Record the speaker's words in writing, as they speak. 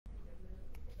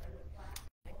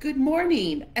Good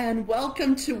morning and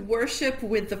welcome to worship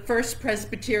with the First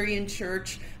Presbyterian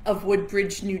Church of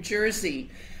Woodbridge, New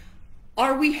Jersey.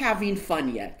 Are we having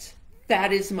fun yet?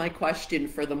 That is my question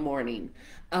for the morning.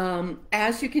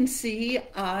 As you can see,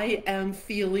 I am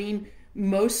feeling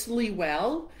mostly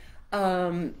well.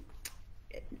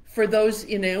 For those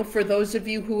of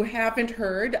you who haven't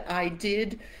heard, I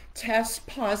did test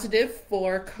positive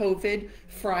for COVID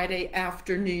Friday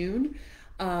afternoon.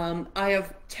 I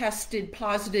have tested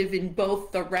positive in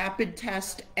both the rapid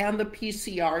test and the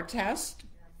PCR test.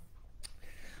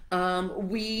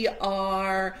 We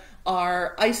are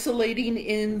isolating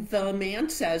in the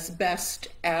Manse as best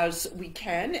as we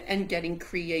can and getting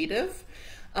creative.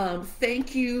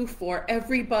 Thank you for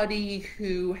everybody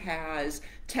who has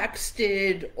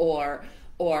texted or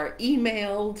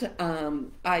emailed.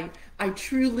 I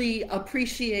truly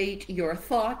appreciate your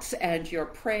thoughts and your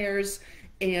prayers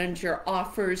and your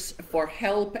offers for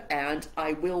help, and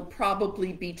I will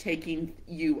probably be taking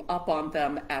you up on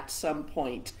them at some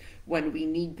point when we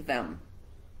need them.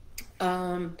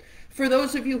 For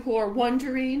those of you who are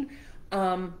wondering,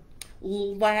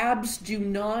 labs do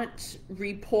not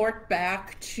report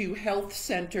back to health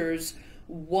centers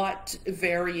what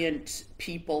variant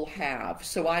people have,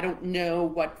 so I don't know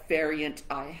what variant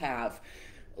I have.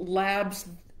 Labs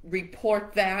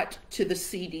report that to the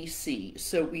CDC,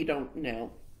 so we don't know.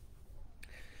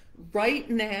 Right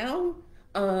now,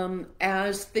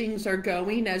 as things are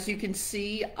going, as you can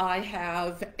see,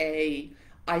 I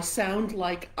sound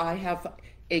like I have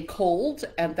a cold,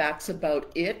 and that's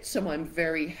about it, so I'm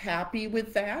very happy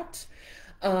with that.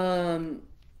 So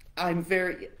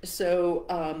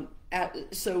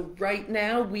right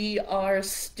now we are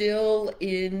still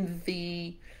in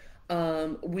the,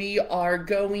 we are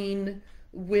going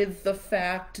with the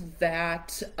fact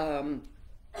that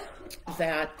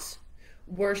that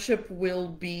worship will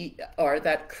be, or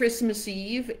that Christmas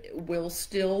Eve will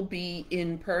still be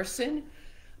in person,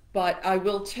 but I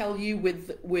will tell you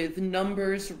with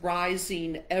numbers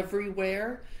rising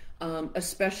everywhere,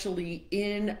 especially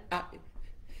in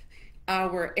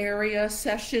our area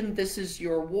session, this is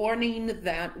your warning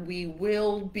that we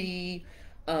will be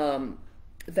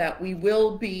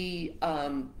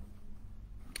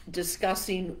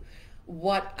discussing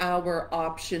what our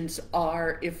options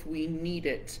are if we need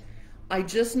it. I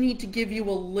just need to give you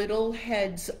a little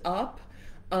heads up.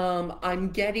 I'm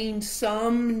getting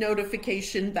some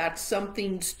notification that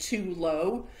something's too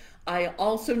low. I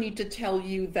also need to tell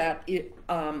you that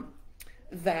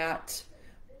that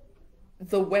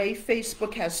the way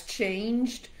Facebook has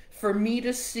changed, for me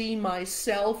to see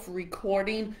myself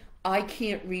recording, I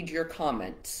can't read your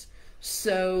comments.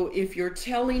 So if you're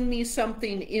telling me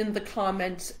something in the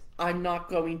comments, I'm not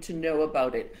going to know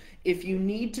about it. If you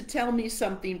need to tell me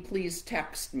something, please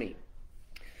text me.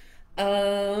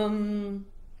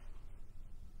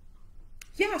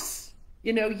 Yes,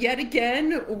 yet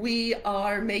again, we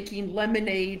are making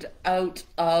lemonade out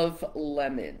of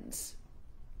lemons.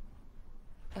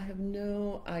 I have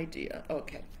no idea.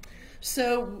 Okay.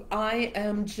 So I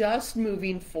am just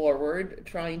moving forward,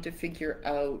 trying to figure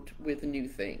out with new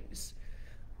things.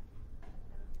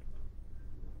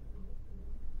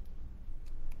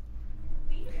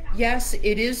 Yes,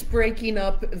 it is breaking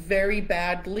up very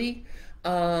badly.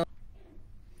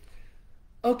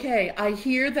 Okay, I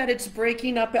hear that it's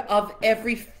breaking up of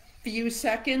every few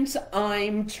seconds.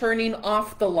 I'm turning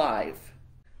off the live.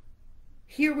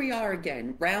 Here we are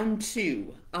again, round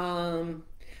two.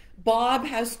 Bob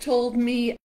has told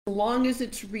me as long as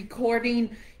it's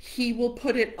recording, he will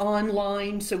put it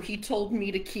online, so he told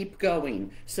me to keep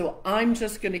going. So I'm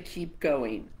just going to keep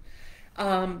going.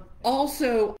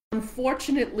 Also,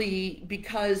 unfortunately,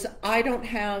 because I don't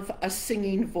have a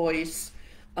singing voice,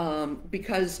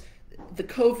 because the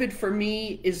COVID for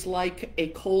me is like a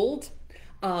cold,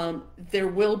 there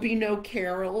will be no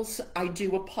carols. I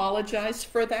do apologize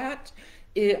for that,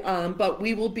 but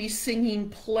we will be singing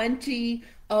plenty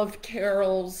of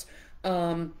carols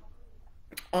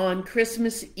on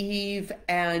Christmas Eve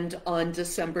and on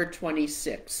December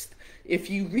 26th. If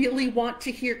you really want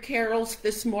to hear carols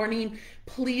this morning,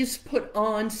 please put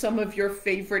on some of your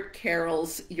favorite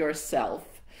carols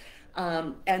yourself.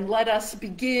 And let us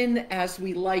begin as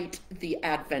we light the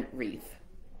Advent wreath.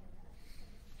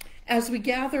 As we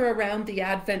gather around the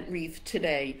Advent wreath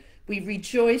today, we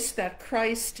rejoice that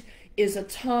Christ is a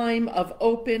time of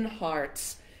open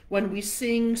hearts when we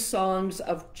sing songs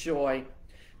of joy.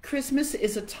 Christmas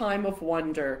is a time of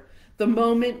wonder, the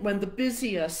moment when the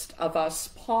busiest of us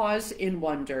pause in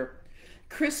wonder.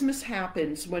 Christmas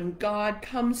happens when God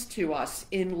comes to us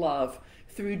in love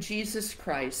through Jesus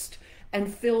Christ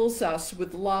and fills us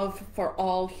with love for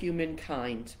all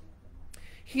humankind.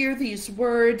 Hear these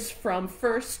words from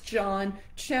 1 John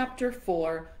chapter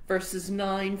 4, verses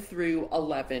 9 through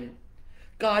 11.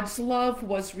 God's love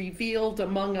was revealed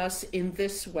among us in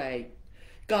this way.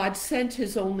 God sent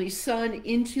his only Son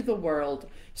into the world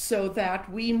so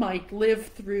that we might live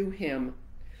through him.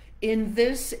 In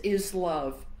this is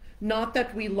love, not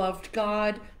that we loved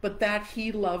God, but that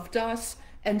he loved us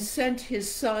and sent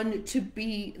his Son to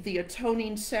be the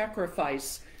atoning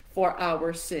sacrifice for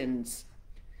our sins.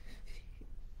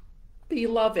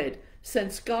 Beloved,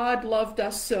 since God loved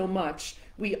us so much,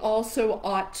 we also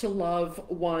ought to love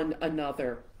one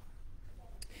another.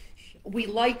 We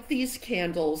light these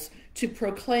candles to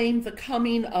proclaim the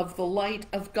coming of the light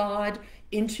of God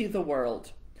into the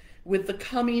world. With the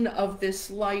coming of this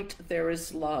light, there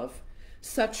is love.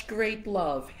 Such great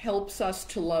love helps us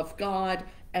to love God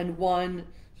and one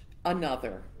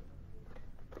another.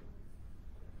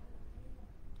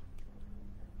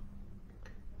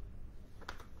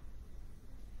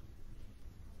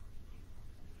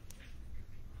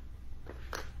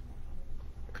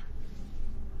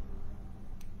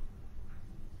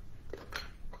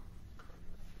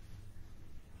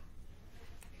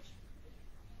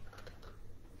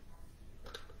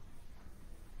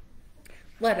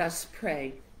 Let us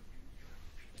pray.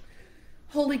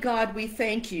 Holy God, we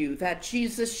thank you that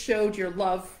Jesus showed your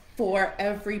love for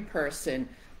every person,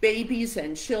 babies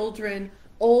and children,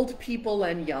 old people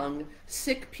and young,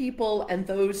 sick people and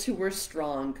those who were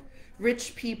strong,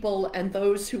 rich people and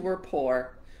those who were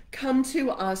poor. Come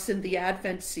to us in the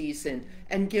Advent season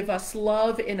and give us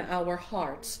love in our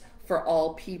hearts for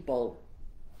all people.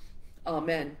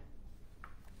 Amen.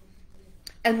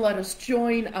 And let us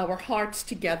join our hearts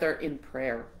together in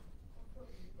prayer.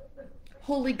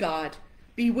 Holy God,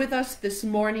 be with us this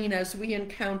morning as we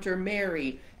encounter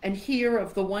Mary and hear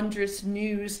of the wondrous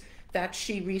news that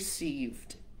she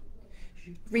received.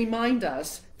 Remind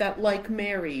us that, like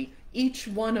Mary, each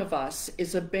one of us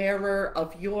is a bearer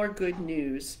of your good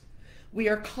news. We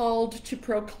are called to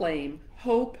proclaim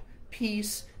hope,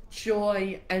 peace,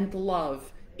 joy, and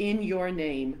love in your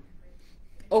name.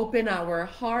 Open our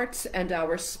hearts and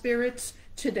our spirits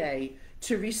today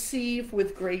to receive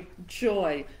with great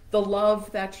joy the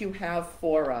love that you have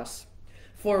for us.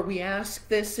 For we ask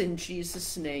this in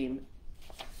Jesus' name.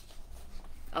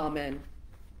 Amen.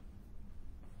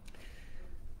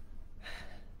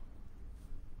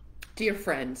 Dear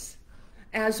friends,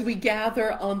 as we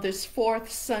gather on this fourth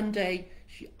Sunday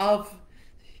of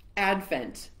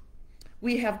Advent,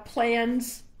 we have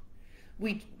plans,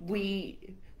 we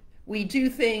do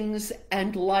things,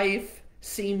 and life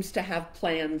seems to have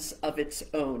plans of its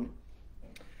own.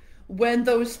 When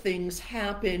those things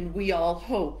happen, we all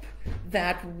hope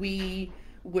that we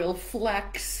will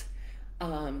flex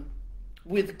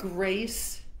with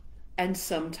grace, and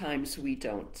sometimes we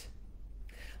don't.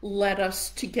 Let us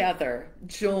together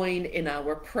join in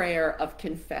our prayer of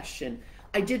confession.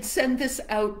 I did send this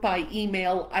out by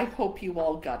email. I hope you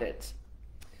all got it.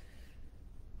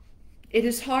 It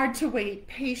is hard to wait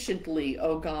patiently,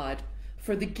 O God,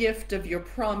 for the gift of your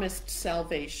promised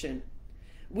salvation.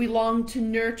 We long to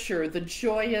nurture the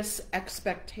joyous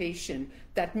expectation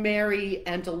that Mary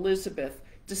and Elizabeth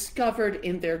discovered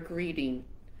in their greeting,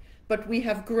 but we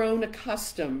have grown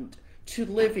accustomed to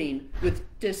living with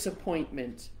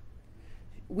disappointment.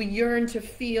 We yearn to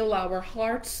feel our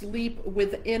hearts leap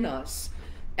within us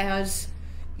as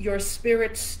your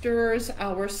Spirit stirs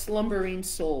our slumbering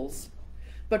souls.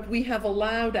 But we have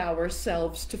allowed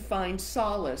ourselves to find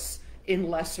solace in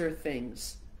lesser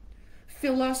things.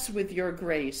 Fill us with your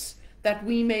grace, that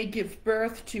we may give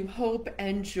birth to hope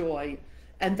and joy,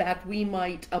 and that we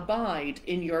might abide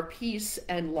in your peace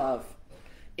and love.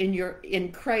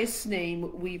 In Christ's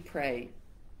name we pray.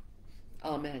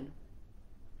 Amen.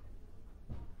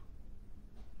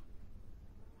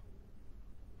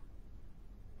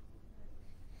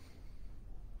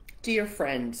 Dear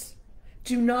friends,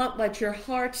 do not let your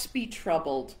hearts be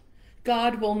troubled.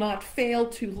 God will not fail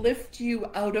to lift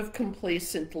you out of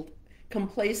complacency,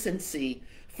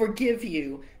 forgive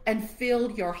you, and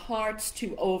fill your hearts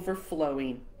to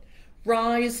overflowing.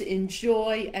 Rise in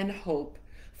joy and hope,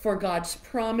 for God's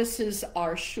promises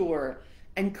are sure,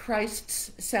 and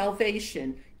Christ's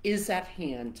salvation is at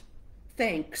hand.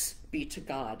 Thanks be to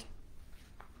God.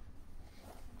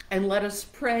 And let us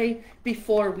pray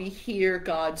before we hear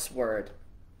God's word.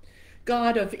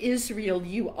 God of Israel,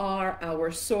 you are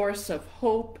our source of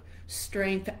hope,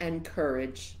 strength, and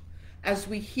courage. As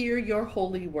we hear your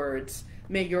holy words,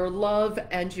 may your love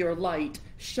and your light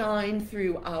shine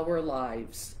through our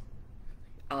lives.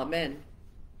 Amen.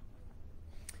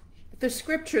 The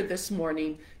scripture this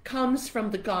morning comes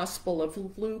from the Gospel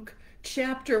of Luke,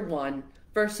 chapter 1,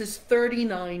 verses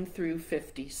 39 through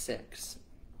 56.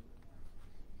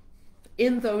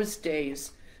 In those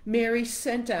days, Mary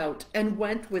sent out and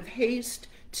went with haste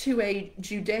to a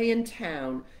Judean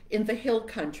town in the hill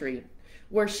country,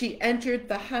 where she entered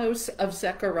the house of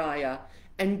Zechariah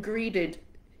and greeted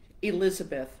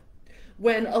Elizabeth.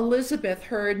 When Elizabeth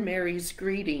heard Mary's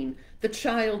greeting, the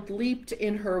child leaped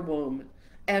in her womb,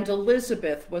 and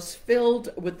Elizabeth was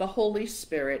filled with the Holy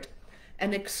Spirit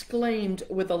and exclaimed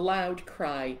with a loud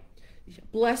cry,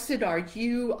 "Blessed are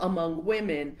you among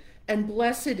women, and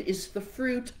blessed is the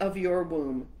fruit of your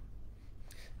womb.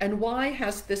 And why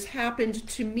has this happened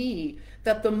to me,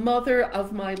 that the mother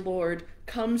of my Lord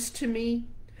comes to me?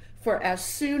 For as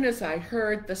soon as I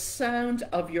heard the sound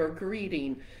of your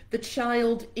greeting, the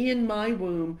child in my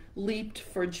womb leaped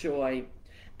for joy.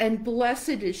 And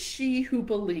blessed is she who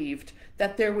believed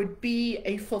that there would be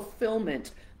a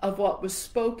fulfillment of what was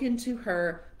spoken to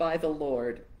her by the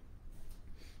Lord."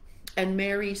 And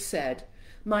Mary said,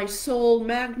 "My soul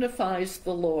magnifies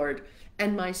the Lord,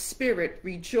 and my spirit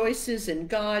rejoices in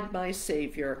God my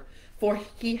Savior, for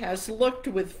he has looked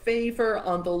with favor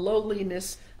on the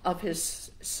lowliness of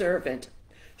his servant.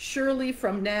 Surely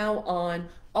from now on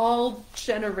all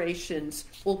generations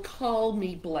will call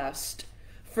me blessed,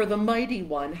 for the Mighty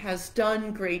One has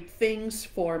done great things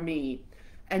for me,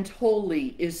 and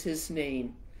holy is his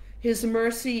name. His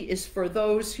mercy is for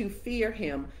those who fear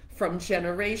him from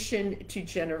generation to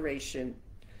generation.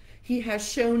 He has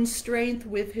shown strength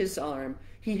with his arm.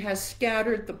 He has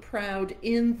scattered the proud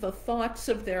in the thoughts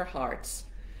of their hearts.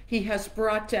 He has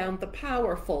brought down the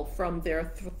powerful from their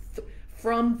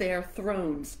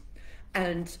thrones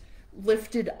and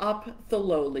lifted up the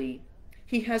lowly.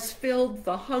 He has filled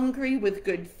the hungry with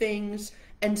good things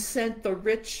and sent the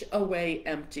rich away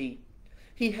empty.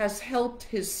 He has helped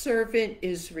his servant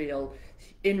Israel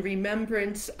in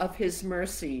remembrance of his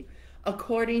mercy,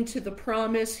 according to the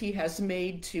promise he has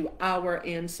made to our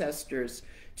ancestors,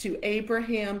 to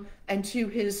Abraham and to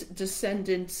his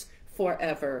descendants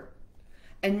forever."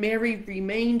 And Mary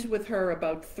remained with her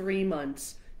about 3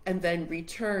 months and then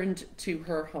returned to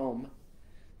her home.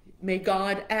 May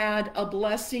God add a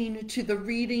blessing to the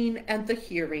reading and the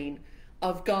hearing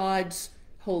of God's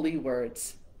holy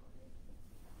words.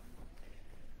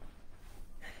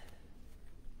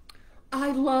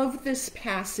 I love this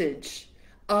passage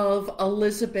of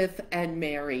Elizabeth and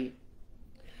Mary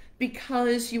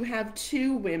because you have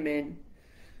two women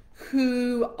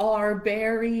who are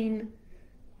bearing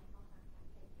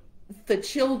the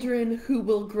children who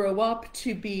will grow up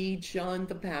to be John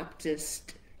the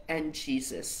Baptist and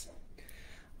Jesus.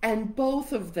 And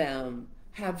both of them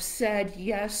have said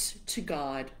yes to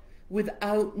God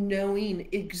without knowing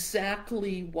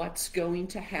exactly what's going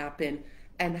to happen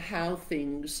and how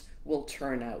things will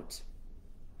turn out.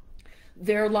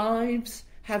 Their lives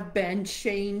have been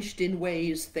changed in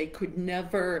ways they could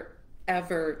never,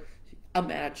 ever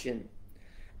imagine.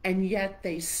 And yet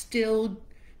they still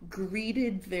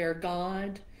greeted their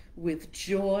God with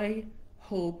joy,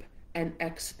 hope, and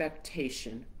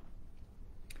expectation.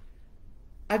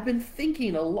 I've been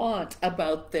thinking a lot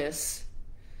about this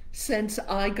since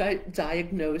I got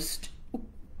diagnosed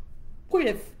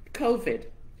with COVID.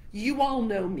 You all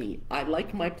know me. I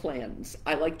like my plans.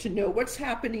 I like to know what's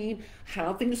happening,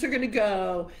 how things are going to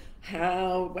go,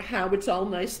 how it's all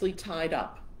nicely tied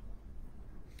up.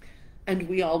 And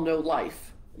we all know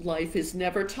life. Life is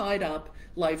never tied up.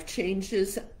 Life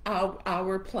changes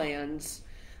our plans,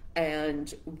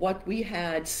 and what we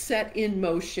had set in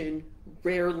motion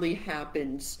rarely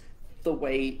happens the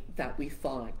way that we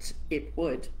thought it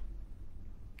would.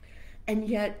 And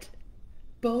yet,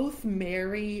 both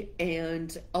Mary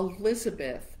and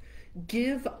Elizabeth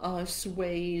give us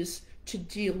ways to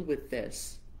deal with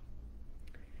this.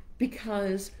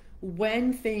 Because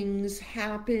when things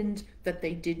happened that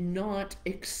they did not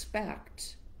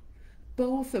expect,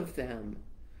 both of them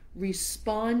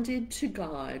responded to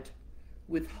God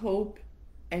with hope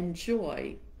and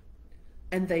joy,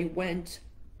 and they went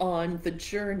on the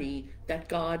journey that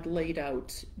God laid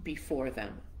out before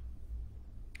them.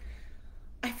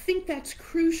 I think that's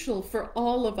crucial for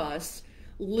all of us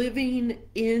living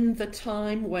in the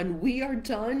time when we are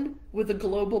done with a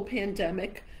global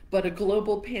pandemic, but a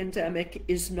global pandemic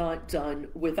is not done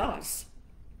with us.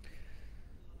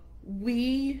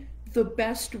 We, the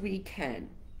best we can,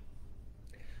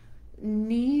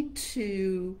 need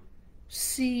to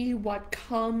see what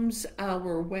comes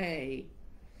our way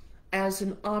as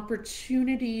an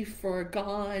opportunity for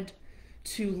God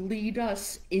to lead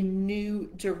us in new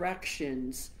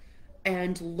directions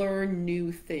and learn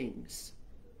new things.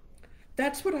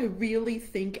 That's what I really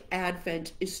think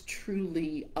Advent is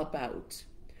truly about.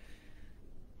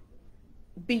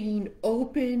 Being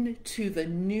open to the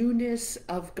newness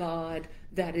of God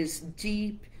that is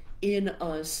deep in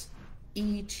us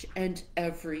each and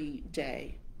every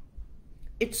day.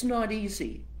 It's not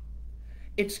easy.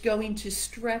 It's going to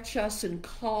stretch us and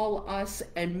call us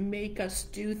and make us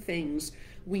do things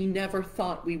we never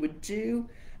thought we would do,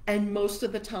 and most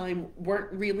of the time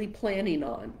weren't really planning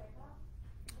on.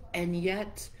 And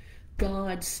yet,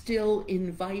 God still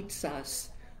invites us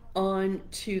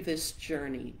onto this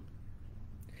journey.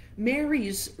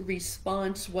 Mary's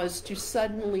response was to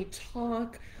suddenly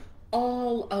talk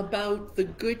all about the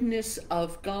goodness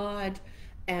of God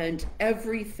and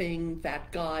everything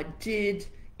that God did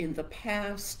in the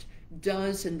past,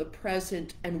 does in the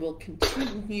present, and will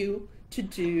continue to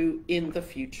do in the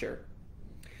future.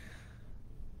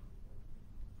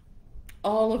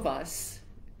 All of us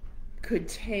could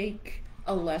take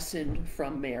a lesson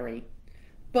from Mary,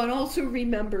 but also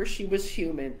remember she was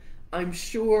human. I'm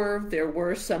sure there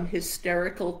were some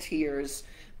hysterical tears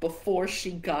before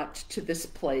she got to this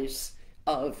place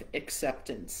of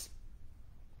acceptance.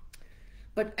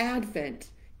 But Advent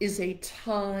is a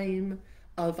time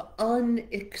of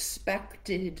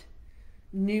unexpected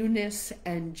newness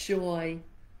and joy,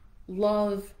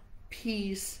 love,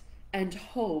 peace, and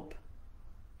hope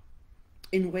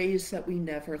in ways that we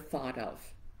never thought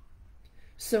of.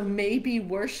 So maybe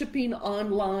worshiping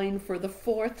online for the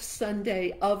fourth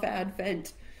Sunday of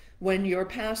Advent, when your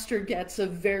pastor gets a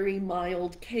very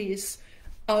mild case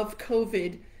of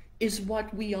COVID, is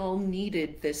what we all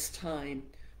needed this time,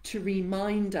 to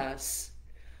remind us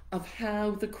of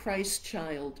how the Christ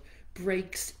child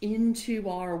breaks into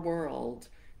our world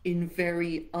in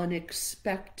very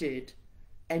unexpected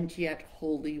and yet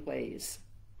holy ways.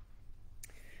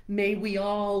 May we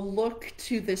all look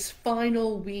to this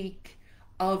final week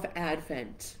of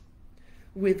Advent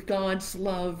with God's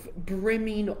love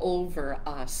brimming over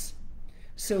us,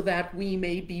 so that we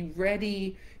may be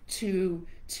ready to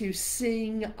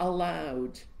sing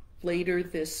aloud later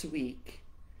this week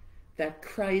that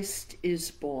Christ is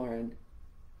born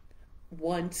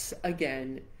once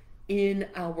again in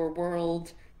our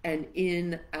world and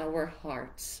in our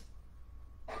hearts.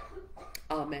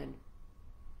 Amen.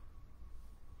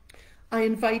 I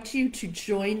invite you to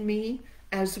join me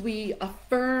as we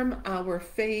affirm our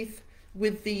faith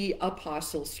with the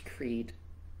Apostles' Creed.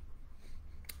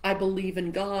 I believe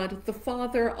in God, the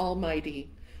Father Almighty,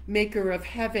 maker of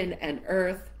heaven and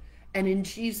earth, and in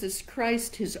Jesus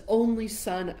Christ, his only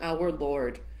Son, our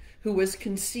Lord, who was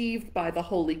conceived by the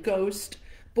Holy Ghost,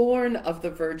 born of the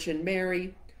Virgin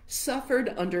Mary,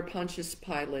 suffered under Pontius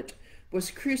Pilate,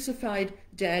 was crucified,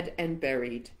 dead, and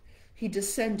buried. He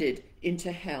descended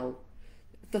into hell.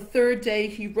 The third day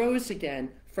he rose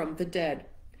again from the dead.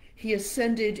 He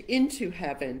ascended into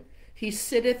heaven. He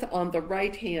sitteth on the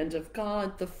right hand of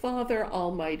God, the Father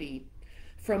Almighty.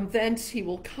 From thence he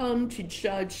will come to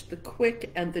judge the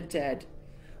quick and the dead.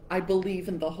 I believe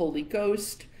in the Holy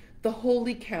Ghost, the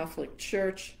Holy Catholic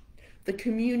Church, the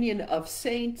communion of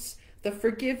saints, the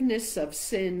forgiveness of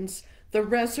sins, the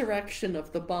resurrection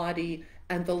of the body,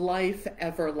 and the life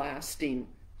everlasting.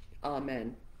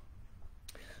 Amen.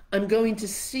 I'm going to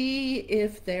see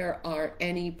if there are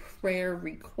any prayer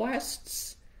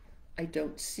requests. I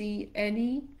don't see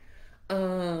any.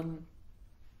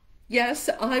 Yes,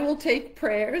 I will take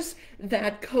prayers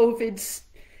that COVID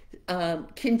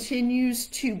continues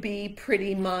to be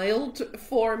pretty mild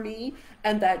for me,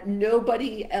 and that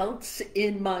nobody else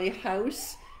in my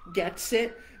house gets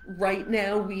it. Right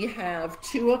now we have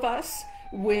 2 of us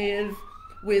with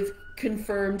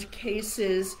confirmed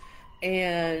cases,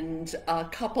 and a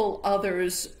couple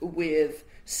others with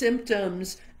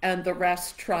symptoms, and the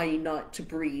rest trying not to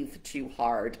breathe too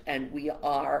hard. And we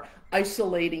are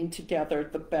isolating together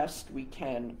the best we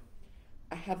can.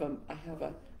 I have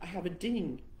a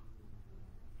ding.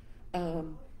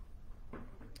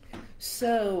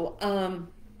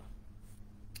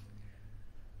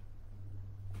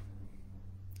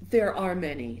 There are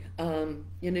many.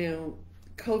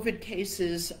 COVID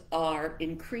cases are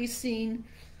increasing.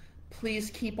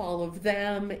 Please keep all of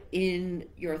them in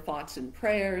your thoughts and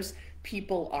prayers.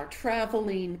 People are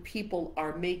traveling. People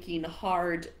are making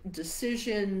hard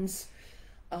decisions.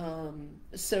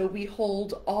 So we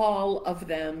hold all of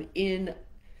them in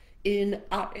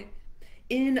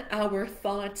our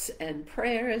thoughts and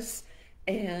prayers,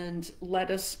 and let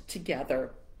us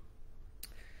together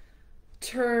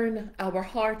turn our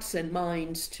hearts and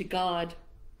minds to God,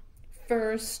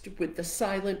 first with the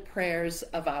silent prayers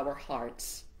of our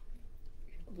hearts.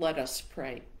 Let us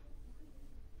pray.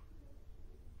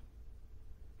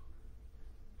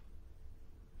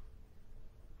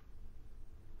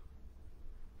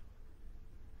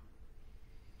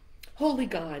 Holy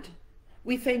God,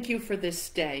 we thank you for this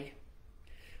day.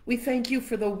 We thank you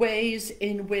for the ways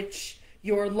in which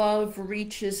your love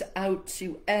reaches out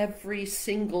to every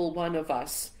single one of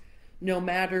us, no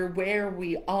matter where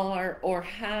we are or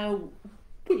how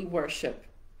we worship.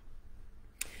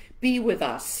 Be with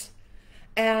us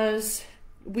as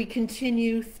we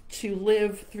continue to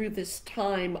live through this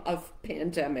time of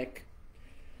pandemic,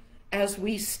 as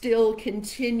we still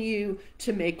continue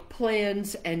to make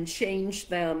plans and change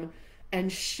them and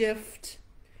shift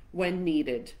when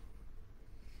needed.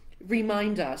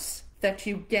 Remind us that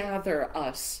you gather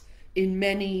us in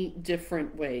many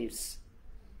different ways.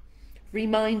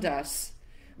 Remind us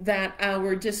that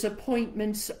our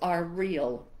disappointments are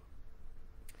real,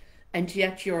 and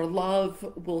yet your love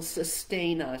will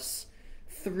sustain us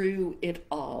through it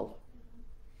all.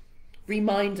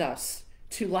 Remind us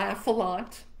to laugh a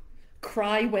lot,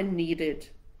 cry when needed,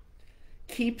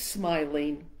 keep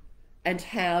smiling, and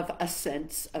have a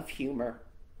sense of humor.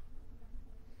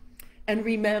 And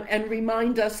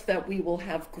remind us that we will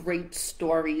have great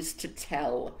stories to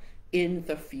tell in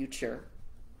the future.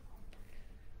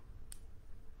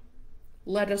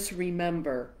 Let us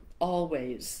remember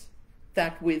always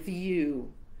that with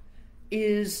you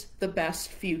is the best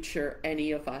future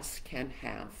any of us can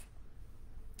have.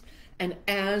 And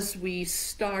as we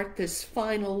start this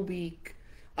final week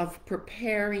of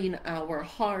preparing our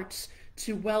hearts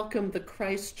to welcome the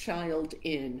Christ child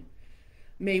in,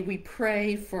 may we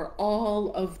pray for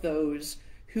all of those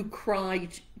who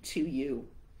cried to you,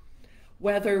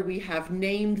 whether we have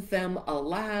named them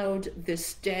aloud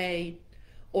this day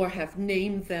or have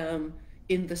named them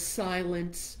in the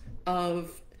silence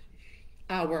of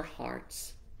our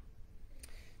hearts.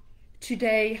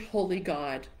 Today, Holy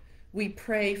God, we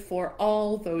pray for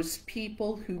all those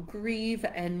people who grieve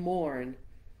and mourn,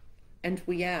 and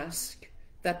we ask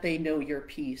that they know your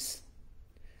peace.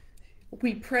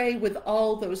 We pray with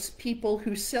all those people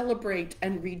who celebrate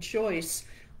and rejoice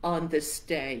on this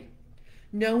day,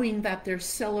 knowing that their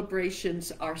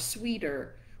celebrations are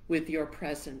sweeter with your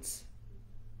presence.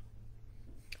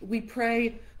 We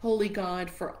pray, Holy God,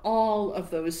 for all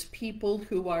of those people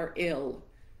who are ill,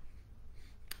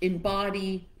 in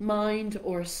body, mind,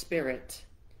 or spirit.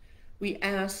 We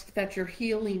ask that your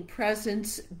healing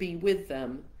presence be with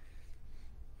them,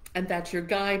 and that your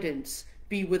guidance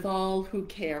be with all who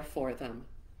care for them.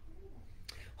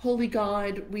 Holy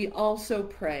God, we also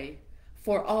pray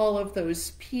for all of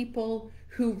those people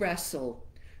who wrestle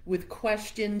with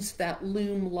questions that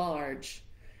loom large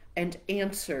and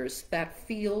answers that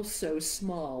feel so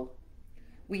small.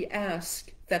 We ask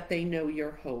that they know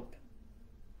your hope.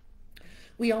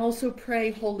 We also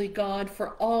pray, Holy God,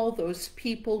 for all those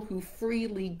people who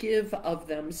freely give of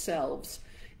themselves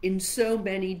in so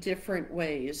many different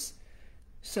ways,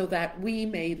 so that we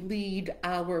may lead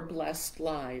our blessed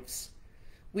lives.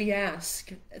 We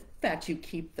ask that you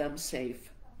keep them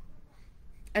safe.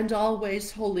 And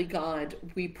always, Holy God,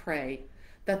 we pray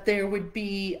that there would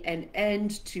be an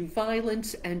end to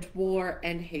violence and war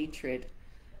and hatred,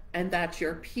 and that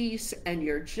your peace and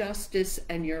your justice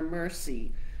and your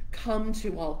mercy come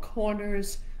to all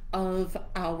corners of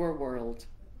our world.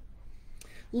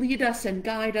 Lead us and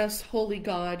guide us, Holy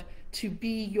God, to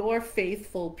be your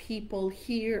faithful people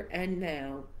here and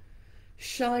now,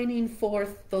 shining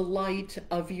forth the light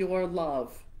of your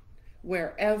love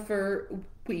wherever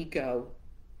we go.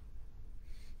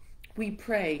 We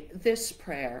pray this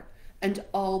prayer and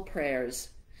all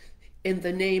prayers in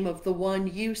the name of the one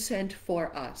you sent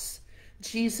for us,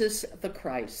 Jesus the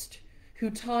Christ, who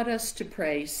taught us to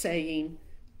pray, saying,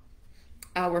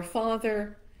 Our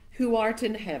Father, who art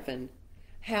in heaven,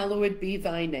 hallowed be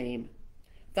thy name.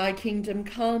 Thy kingdom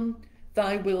come,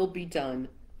 thy will be done,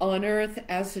 on earth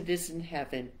as it is in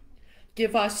heaven.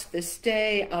 Give us this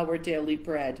day our daily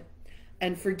bread,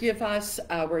 and forgive us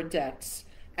our debts,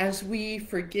 as we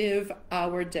forgive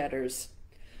our debtors.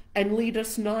 And lead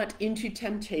us not into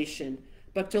temptation,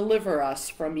 but deliver us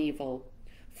from evil.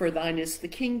 For thine is the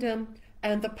kingdom,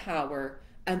 and the power,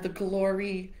 and the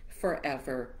glory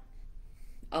forever.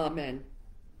 Amen.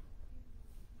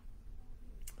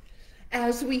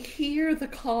 As we hear the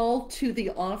call to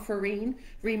the offering,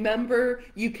 remember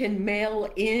you can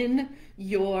mail in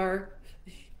your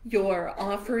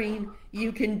offering.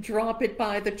 You can drop it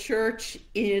by the church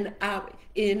in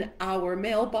our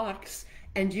mailbox,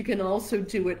 and you can also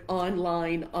do it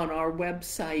online on our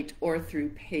website or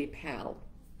through PayPal.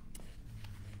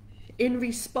 In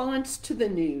response to the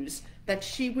news that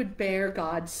she would bear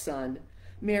God's Son,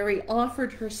 Mary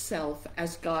offered herself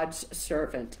as God's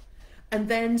servant, and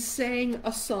then sang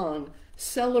a song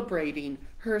celebrating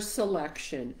her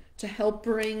selection to help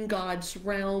bring God's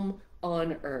realm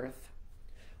on earth.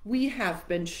 We have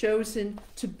been chosen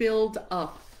to build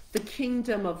up the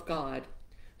kingdom of God,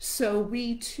 so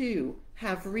we too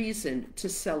have reason to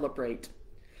celebrate.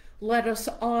 Let us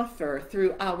offer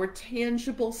through our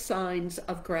tangible signs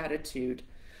of gratitude,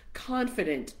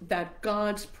 confident that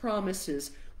God's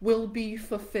promises will be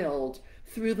fulfilled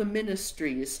through the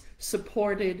ministries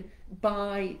supported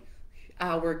by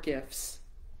our gifts.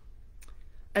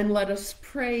 And let us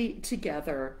pray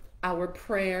together our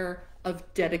prayer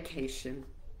of dedication.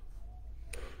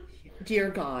 Dear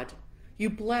God, you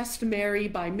blessed Mary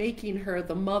by making her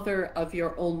the mother of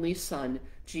your only Son,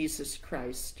 Jesus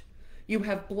Christ. You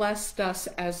have blessed us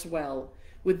as well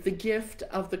with the gift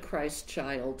of the Christ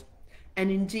child,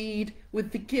 and indeed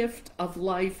with the gift of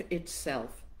life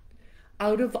itself.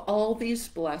 Out of all these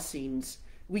blessings,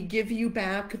 we give you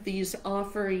back these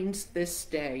offerings this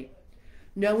day.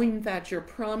 Knowing that your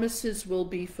promises will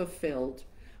be fulfilled,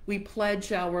 we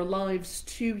pledge our lives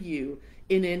to you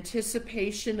in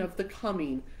anticipation of the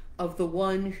coming of the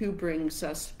one who brings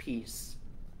us peace.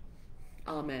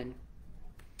 Amen.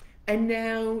 And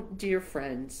now, dear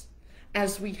friends,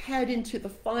 as we head into the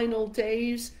final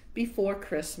days before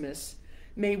Christmas,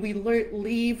 may we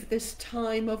leave this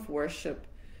time of worship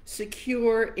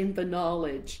secure in the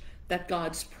knowledge that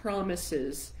God's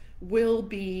promises will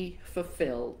be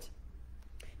fulfilled.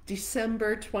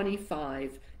 December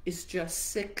 25 is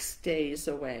just 6 days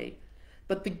away,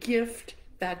 but the gift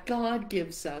that God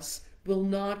gives us will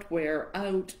not wear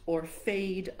out or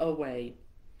fade away.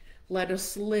 Let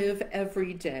us live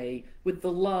every day with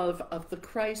the love of the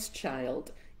Christ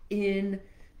child in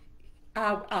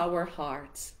our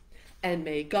hearts. And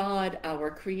may God, our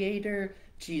Creator,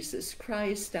 Jesus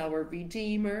Christ, our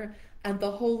Redeemer, and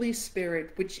the Holy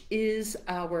Spirit, which is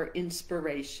our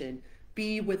inspiration,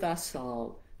 be with us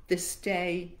all this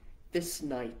day, this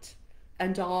night,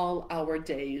 and all our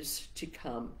days to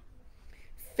come.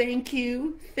 Thank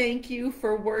you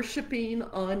for worshiping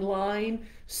online.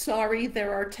 Sorry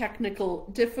there are technical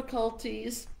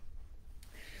difficulties,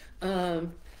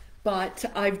 but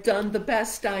I've done the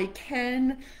best I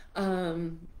can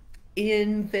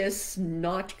in this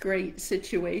not great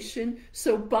situation.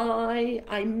 So bye.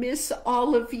 I miss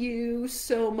all of you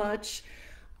so much.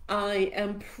 I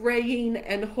am praying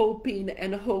and hoping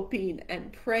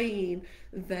and praying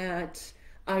that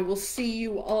I will see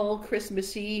you all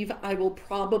Christmas Eve. I will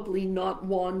probably not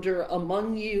wander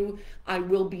among you. I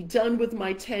will be done with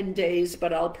my 10 days,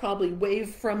 but I'll probably wave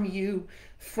from you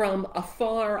from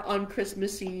afar on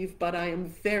Christmas Eve. But I am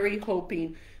very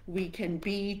hoping we can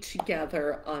be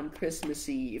together on Christmas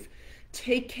Eve.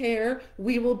 Take care.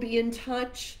 We will be in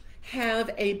touch. Have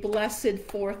a blessed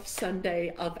fourth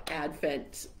Sunday of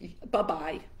Advent.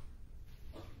 Bye-bye.